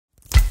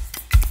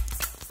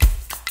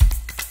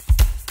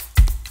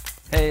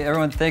Hey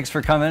everyone, thanks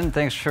for coming.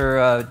 Thanks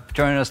for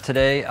joining us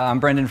today. I'm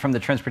Brendon from the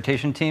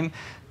transportation team.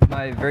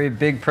 My very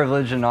big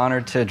privilege and honor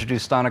to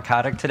introduce Stana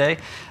Katic today.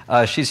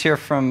 She's here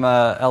from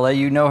LA.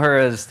 You know her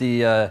as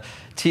the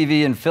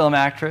TV and film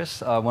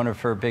actress. One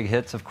of her big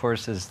hits, of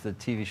course, is the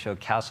TV show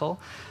Castle.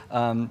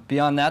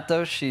 Beyond that,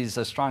 though, she's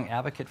a strong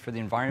advocate for the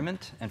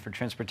environment and for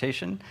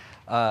transportation.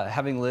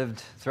 Having lived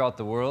throughout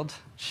the world,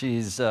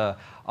 she's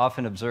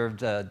often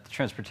observed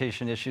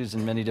transportation issues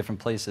in many different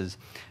places.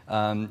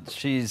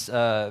 She's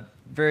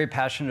very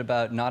passionate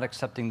about not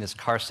accepting this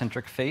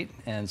car-centric fate,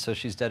 and so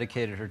she's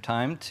dedicated her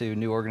time to a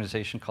new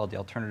organization called the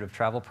Alternative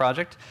Travel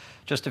Project.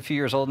 Just a few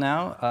years old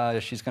now.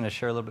 She's going to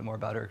share a little bit more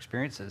about her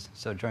experiences.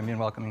 So join me in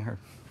welcoming her.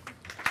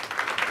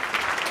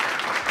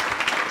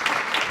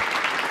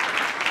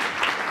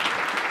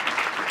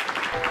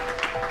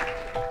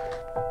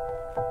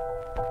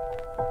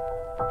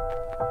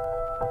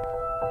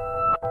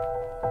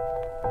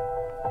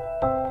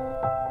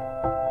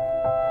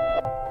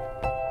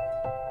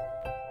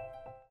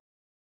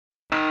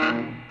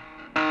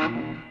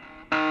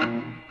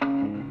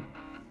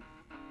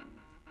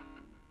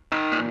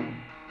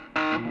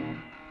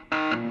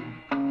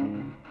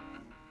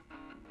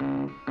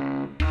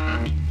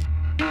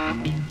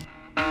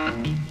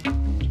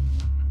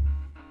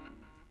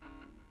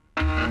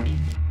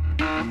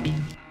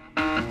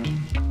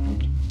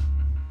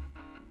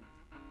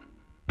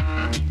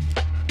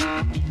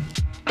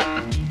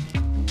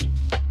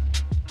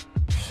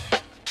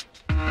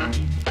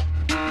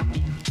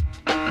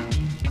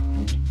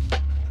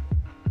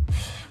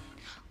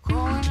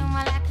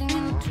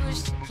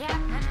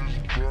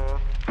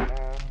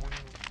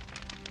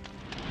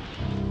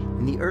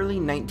 In the early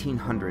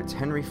 1900s,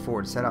 Henry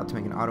Ford set out to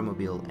make an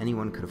automobile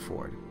anyone could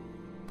afford.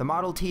 The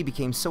Model T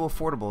became so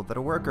affordable that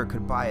a worker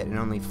could buy it in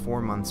only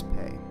 4 months'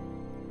 pay.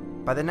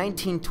 By the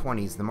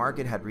 1920s, the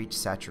market had reached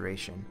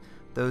saturation.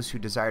 Those who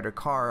desired a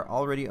car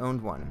already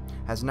owned one,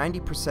 as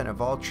 90%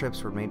 of all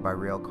trips were made by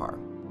railcar.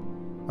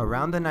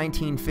 Around the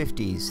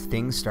 1950s,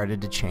 things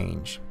started to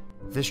change.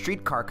 The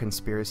Streetcar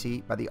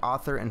Conspiracy, by the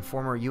author and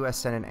former U.S.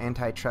 Senate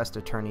antitrust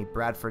attorney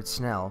Bradford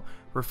Snell,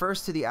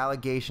 refers to the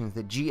allegations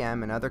that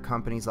GM and other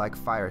companies like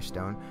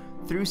Firestone,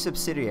 through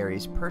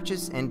subsidiaries,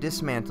 purchased and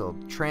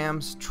dismantled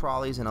trams,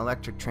 trolleys, and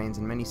electric trains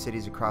in many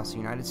cities across the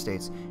United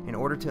States in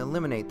order to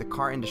eliminate the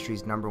car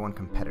industry's #1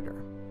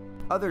 competitor.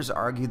 Others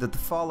argue that the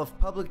fall of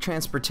public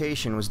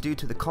transportation was due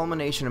to the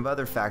culmination of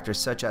other factors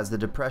such as the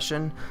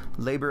Depression,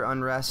 labor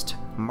unrest,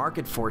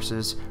 market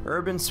forces,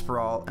 urban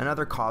sprawl, and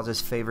other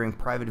causes favoring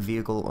private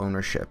vehicle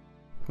ownership.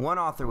 One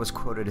author was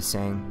quoted as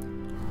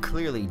saying,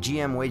 "Clearly,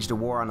 GM waged a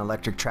war on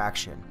electric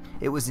traction.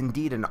 It was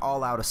indeed an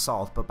all-out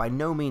assault, but by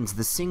no means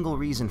the single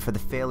reason for the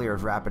failure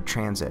of rapid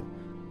transit.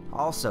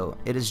 Also,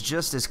 it is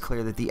just as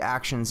clear that the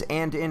actions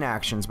and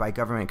inactions by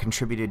government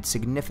contributed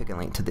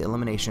significantly to the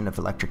elimination of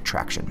electric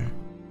traction."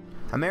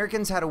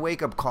 Americans had a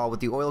wake-up call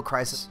with the oil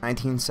crisis in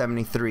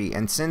 1973,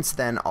 and since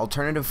then,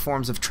 alternative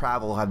forms of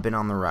travel have been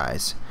on the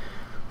rise.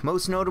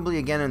 Most notably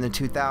again in the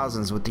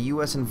 2000s with the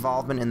US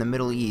involvement in the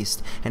Middle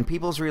East and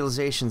people's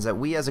realizations that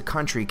we as a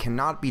country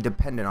cannot be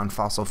dependent on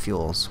fossil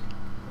fuels.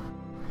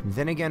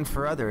 Then again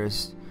for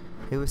others,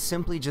 it was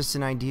simply just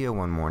an idea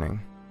one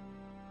morning.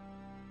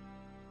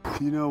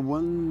 You know,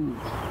 one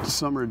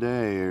summer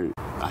day,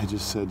 I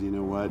just said, you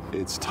know what,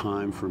 it's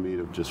time for me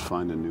to just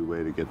find a new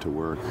way to get to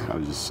work. I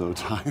was just so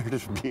tired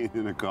of being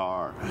in a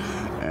car.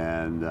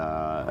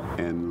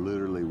 And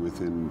literally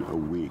within a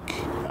week,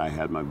 I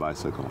had my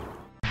bicycle.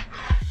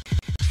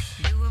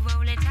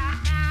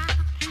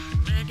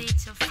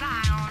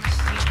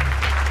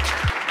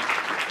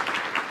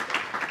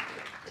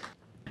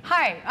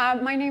 Hi,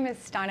 my name is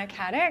Stana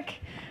Katic.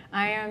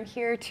 I am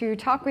here to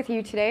talk with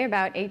you today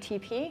about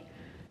ATP.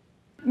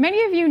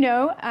 Many of you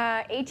know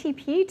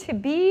ATP to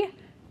be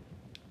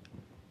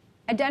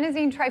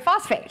adenosine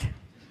triphosphate,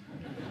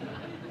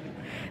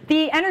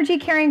 the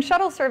energy-carrying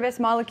shuttle service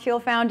molecule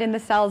found in the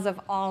cells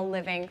of all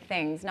living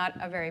things. Not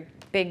a very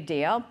big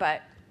deal,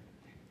 but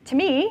to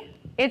me,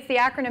 it's the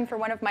acronym for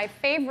one of my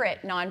favorite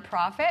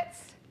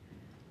nonprofits,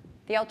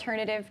 the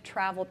Alternative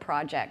Travel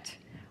Project.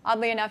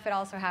 Oddly enough, it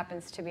also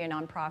happens to be a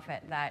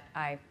nonprofit that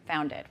I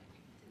founded.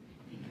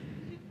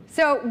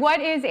 So what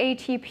is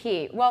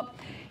ATP? Well,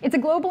 it's a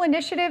global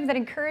initiative that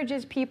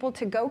encourages people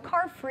to go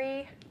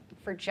car-free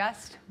for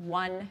just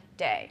one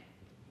day.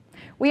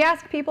 We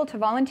ask people to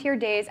volunteer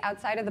days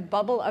outside of the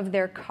bubble of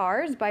their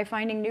cars by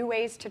finding new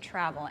ways to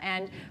travel.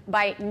 And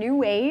by new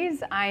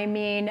ways, I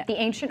mean the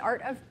ancient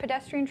art of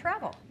pedestrian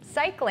travel,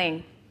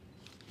 cycling,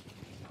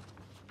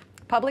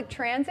 public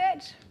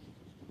transit,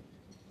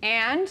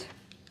 and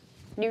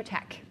new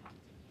tech.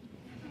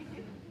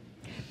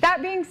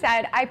 That being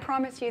said, I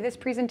promise you this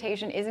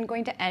presentation isn't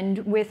going to end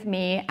with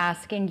me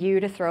asking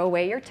you to throw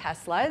away your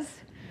Teslas.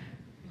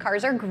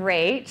 Cars are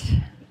great.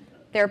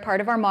 They're a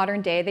part of our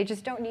modern day. They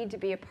just don't need to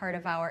be a part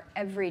of our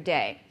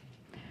everyday.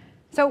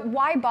 So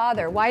why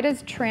bother? Why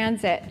does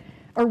transit,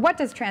 or what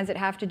does transit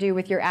have to do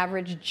with your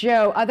average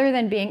Joe other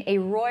than being a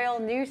royal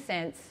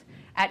nuisance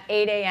at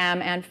 8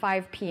 a.m. and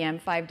 5 p.m.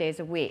 5 days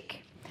a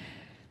week?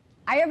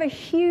 I have a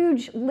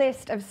huge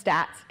list of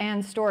stats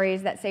and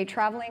stories that say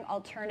traveling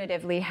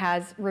alternatively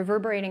has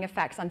reverberating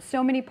effects on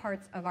so many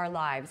parts of our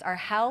lives, our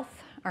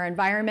health, our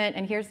environment,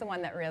 and here's the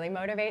one that really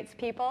motivates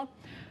people,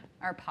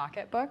 our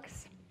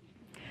pocketbooks.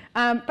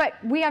 But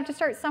we have to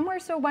start somewhere,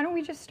 so why don't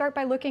we just start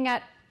by looking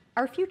at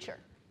our future?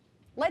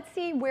 Let's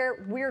see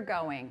where we're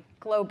going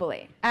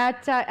globally.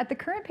 At the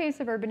current pace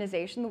of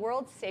urbanization, the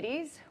world's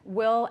cities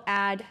will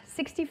add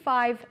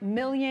 65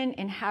 million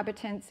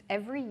inhabitants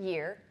every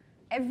year,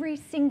 every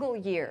single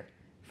year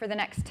for the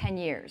next 10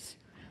 years.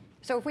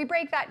 So if we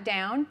break that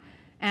down,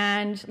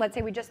 and let's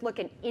say we just look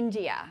at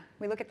India,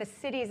 we look at the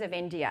cities of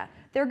India,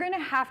 they're going to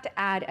have to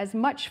add as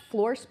much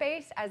floor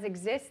space as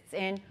exists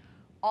in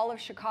all of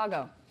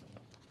Chicago.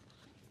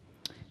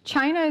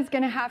 China is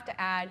going to have to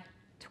add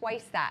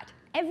twice that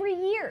every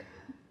year.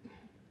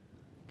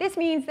 This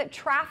means that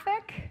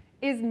traffic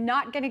is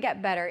not going to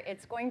get better.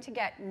 It's going to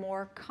get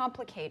more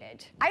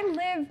complicated. I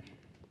live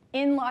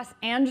in Los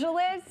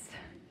Angeles.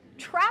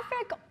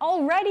 Traffic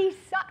already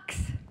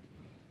sucks.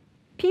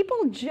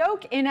 People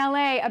joke in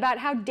LA about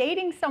how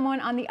dating someone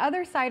on the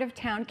other side of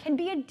town can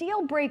be a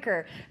deal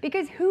breaker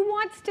because who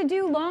wants to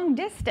do long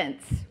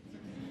distance?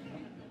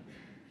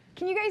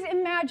 Can you guys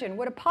imagine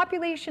what a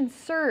population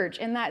surge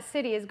in that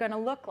city is going to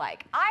look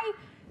like? I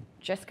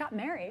just got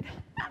married.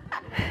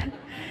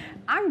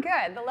 I'm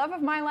good. The love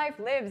of my life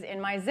lives in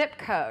my zip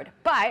code.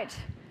 But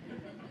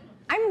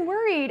I'm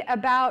worried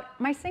about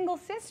my single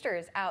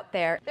sisters out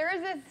there. There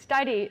is a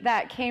study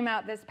that came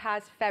out this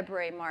past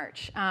February,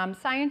 March.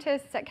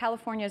 Scientists at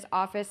California's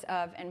Office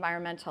of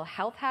Environmental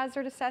Health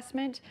Hazard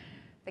Assessment,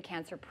 the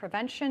Cancer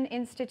Prevention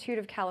Institute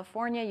of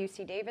California,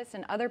 UC Davis,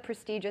 and other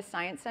prestigious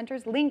science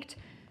centers linked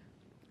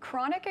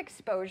chronic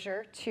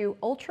exposure to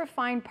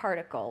ultrafine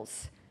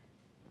particles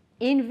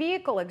in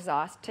vehicle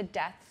exhaust to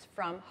deaths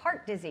from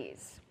heart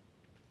disease.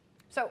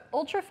 So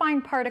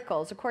ultrafine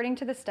particles, according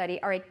to the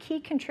study, are a key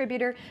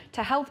contributor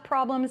to health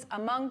problems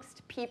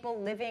amongst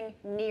people living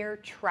near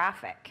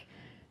traffic.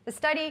 The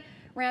study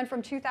ran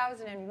from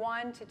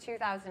 2001 to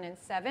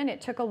 2007.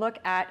 It took a look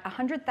at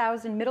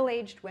 100,000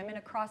 middle-aged women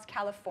across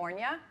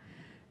California.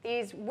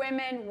 These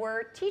women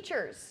were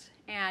teachers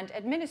and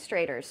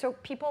administrators, so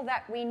people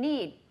that we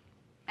need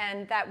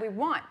and that we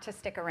want to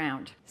stick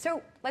around.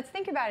 So let's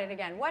think about it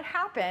again. What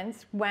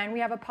happens when we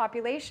have a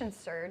population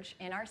surge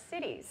in our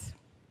cities?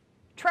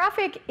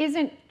 Traffic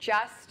isn't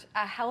just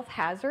a health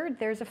hazard.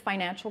 There's a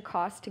financial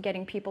cost to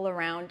getting people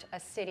around a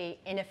city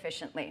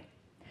inefficiently.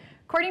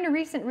 According to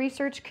recent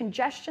research,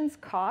 congestion's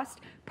cost,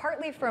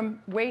 partly from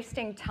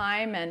wasting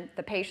time and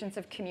the patience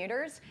of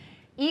commuters,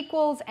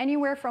 equals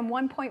anywhere from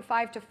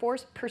 1.5 to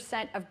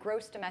 4% of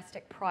gross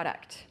domestic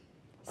product.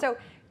 So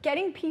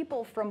getting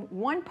people from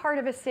one part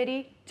of a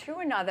city to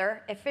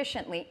another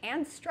efficiently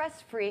and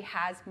stress-free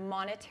has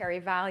monetary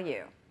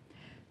value.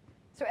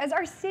 So as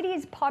our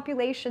cities'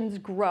 populations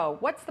grow,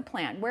 what's the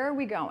plan? Where are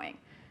we going?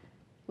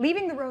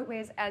 Leaving the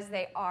roadways as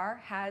they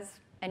are has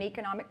an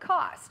economic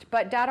cost,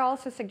 but data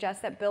also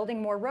suggests that building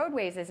more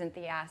roadways isn't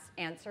the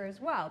answer as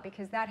well,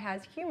 because that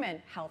has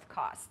human health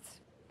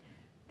costs.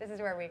 This is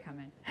where we come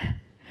in.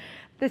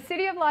 The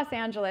city of Los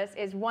Angeles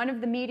is one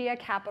of the media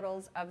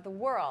capitals of the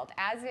world,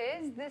 as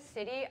is the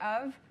city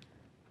of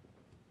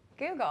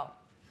Google.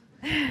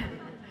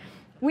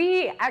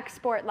 We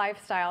export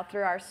lifestyle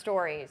through our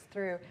stories,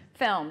 through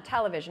film,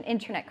 television,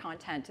 internet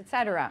content,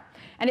 etc.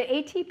 And at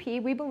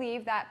ATP, we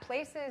believe that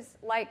places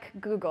like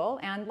Google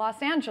and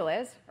Los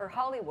Angeles, or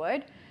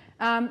Hollywood,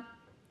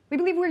 we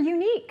believe we're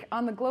unique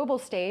on the global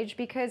stage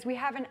because we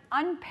have an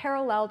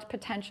unparalleled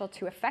potential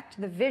to affect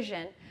the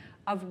vision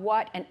of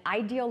what an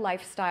ideal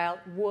lifestyle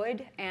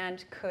would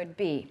and could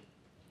be.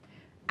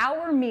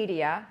 Our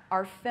media,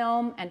 our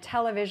film and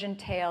television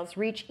tales,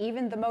 reach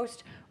even the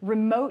most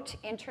remote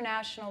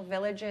international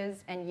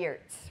villages and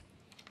yurts.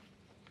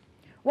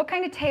 What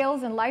kind of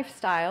tales and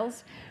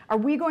lifestyles are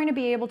we going to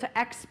be able to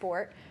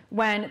export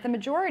when the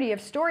majority of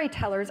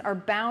storytellers are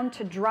bound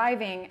to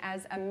driving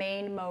as a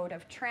main mode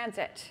of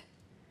transit?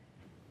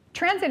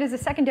 Transit is a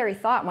secondary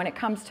thought when it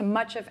comes to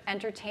much of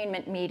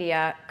entertainment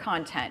media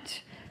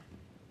content.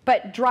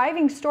 But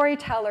driving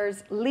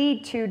storytellers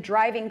lead to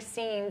driving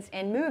scenes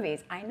in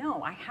movies. I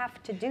know, I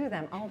have to do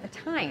them all the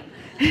time.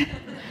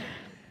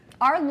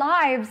 Our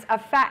lives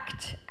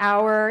affect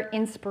our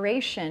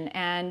inspiration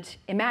and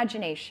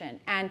imagination,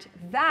 and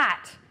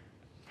that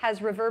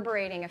has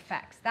reverberating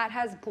effects. That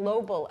has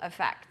global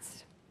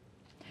effects.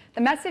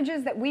 The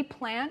messages that we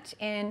plant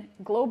in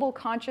global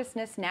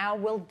consciousness now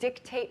will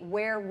dictate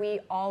where we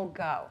all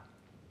go.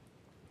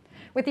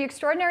 With the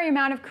extraordinary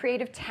amount of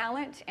creative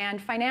talent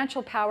and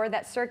financial power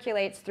that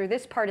circulates through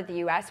this part of the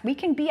US, we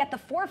can be at the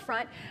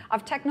forefront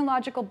of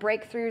technological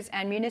breakthroughs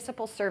and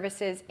municipal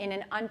services in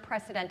an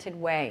unprecedented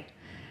way.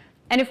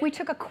 And if we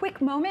took a quick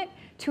moment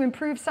to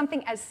improve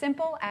something as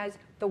simple as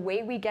the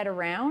way we get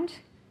around,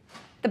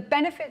 the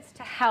benefits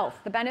to health,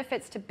 the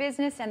benefits to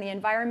business and the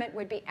environment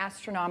would be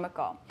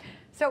astronomical.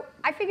 So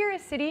I figure a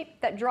city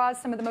that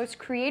draws some of the most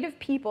creative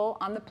people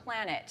on the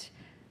planet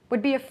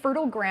would be a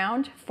fertile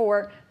ground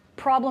for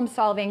problem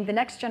solving the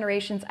next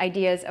generation's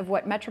ideas of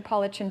what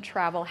metropolitan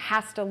travel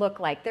has to look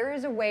like. There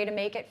is a way to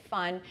make it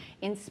fun,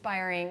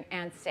 inspiring,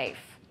 and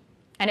safe.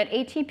 And at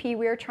ATP,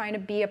 we are trying to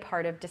be a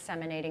part of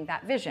disseminating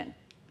that vision.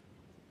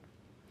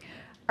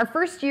 Our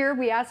first year,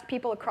 we asked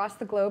people across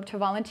the globe to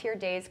volunteer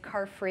days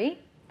car-free,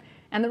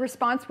 and the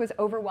response was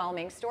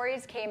overwhelming.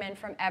 Stories came in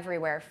from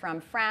everywhere,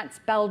 from France,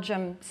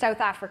 Belgium,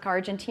 South Africa,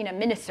 Argentina,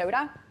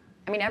 Minnesota.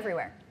 I mean,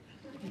 everywhere.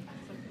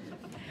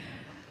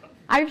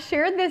 I've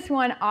shared this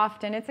one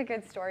often. It's a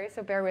good story,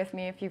 so bear with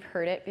me if you've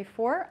heard it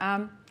before.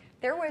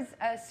 There was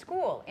a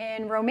school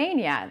in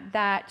Romania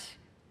that,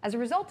 as a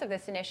result of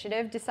this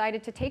initiative,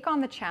 decided to take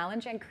on the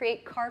challenge and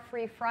create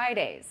car-free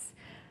Fridays.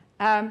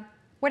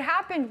 What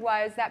happened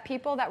was that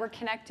people that were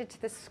connected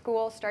to the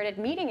school started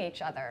meeting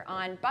each other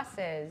on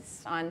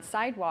buses, on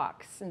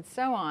sidewalks, and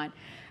so on.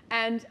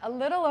 And a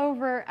little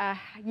over a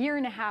year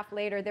and a half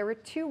later, there were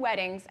 2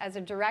 weddings as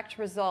a direct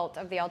result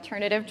of the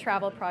Alternative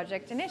Travel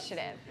Project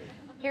initiative.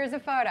 Here's a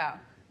photo.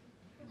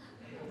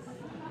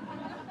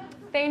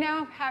 They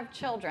now have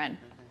children.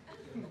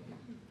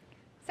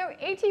 So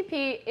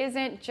ATP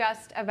isn't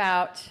just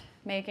about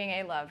making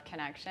a love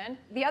connection.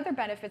 The other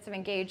benefits of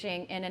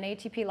engaging in an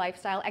ATP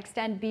lifestyle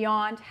extend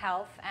beyond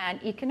health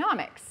and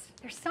economics.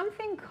 There's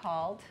something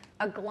called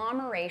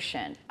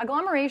agglomeration.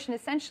 Agglomeration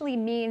essentially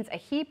means a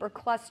heap or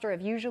cluster of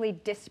usually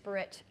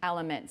disparate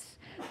elements.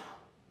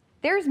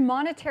 There's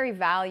monetary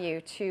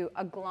value to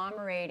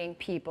agglomerating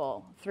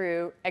people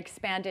through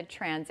expanded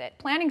transit.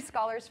 Planning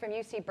scholars from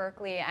UC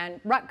Berkeley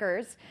and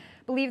Rutgers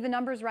believe the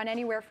numbers run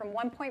anywhere from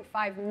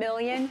 $1.5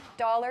 million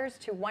to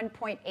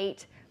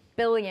 $1.8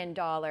 billion,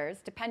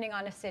 depending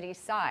on a city's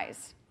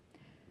size.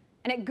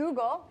 And at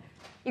Google,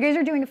 you guys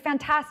are doing a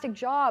fantastic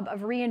job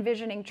of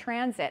re-envisioning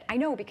transit. I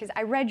know, because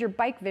I read your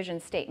bike vision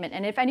statement,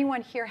 and if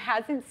anyone here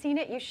hasn't seen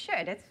it, you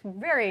should. It's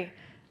very,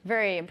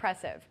 very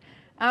impressive.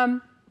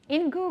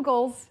 In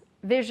Google's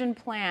vision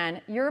plan,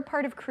 you're a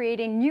part of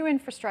creating new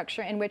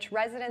infrastructure in which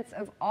residents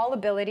of all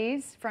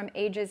abilities from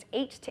ages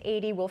 8 to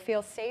 80 will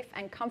feel safe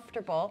and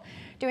comfortable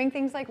doing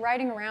things like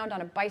riding around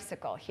on a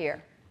bicycle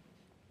here.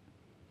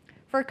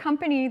 For a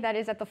company that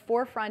is at the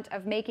forefront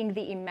of making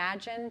the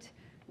imagined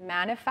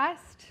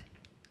manifest,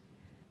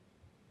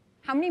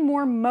 how many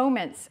more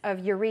moments of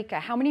eureka,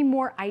 how many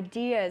more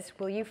ideas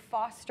will you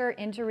foster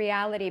into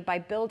reality by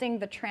building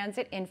the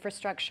transit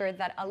infrastructure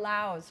that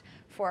allows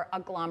for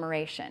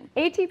agglomeration?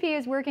 ATP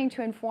is working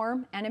to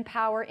inform and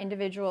empower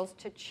individuals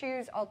to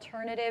choose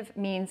alternative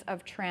means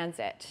of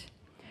transit.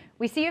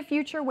 We see a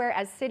future where,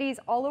 as cities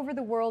all over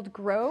the world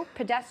grow,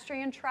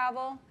 pedestrian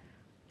travel,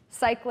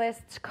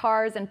 cyclists,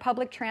 cars, and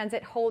public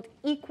transit hold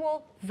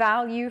equal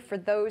value for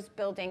those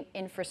building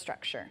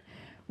infrastructure.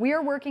 We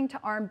are working to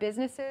arm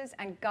businesses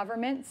and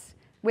governments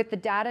with the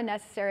data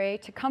necessary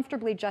to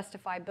comfortably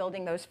justify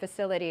building those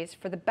facilities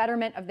for the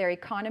betterment of their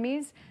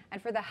economies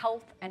and for the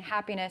health and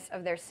happiness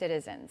of their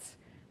citizens.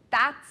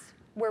 That's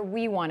where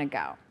we want to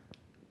go.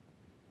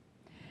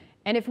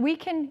 And if we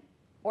can,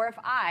 or if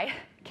I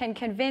can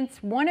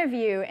convince one of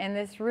you in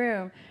this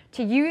room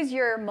to use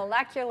your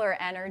molecular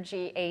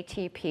energy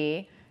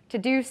ATP to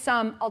do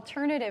some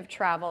alternative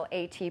travel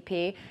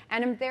ATP,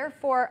 and am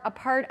therefore a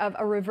part of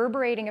a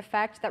reverberating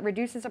effect that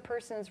reduces a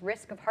person's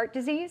risk of heart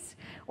disease,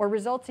 or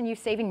results in you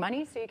saving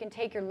money so you can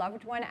take your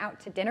loved one out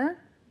to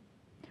dinner,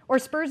 or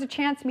spurs a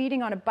chance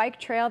meeting on a bike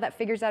trail that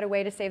figures out a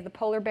way to save the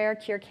polar bear,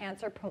 cure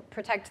cancer,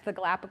 protect the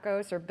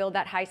Galapagos, or build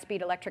that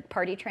high-speed electric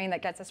party train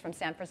that gets us from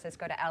San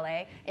Francisco to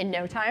LA in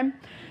no time,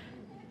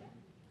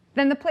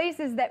 then the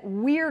places that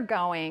we're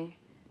going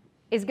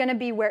is going to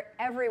be where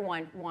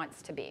everyone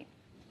wants to be.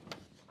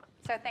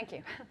 So thank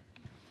you.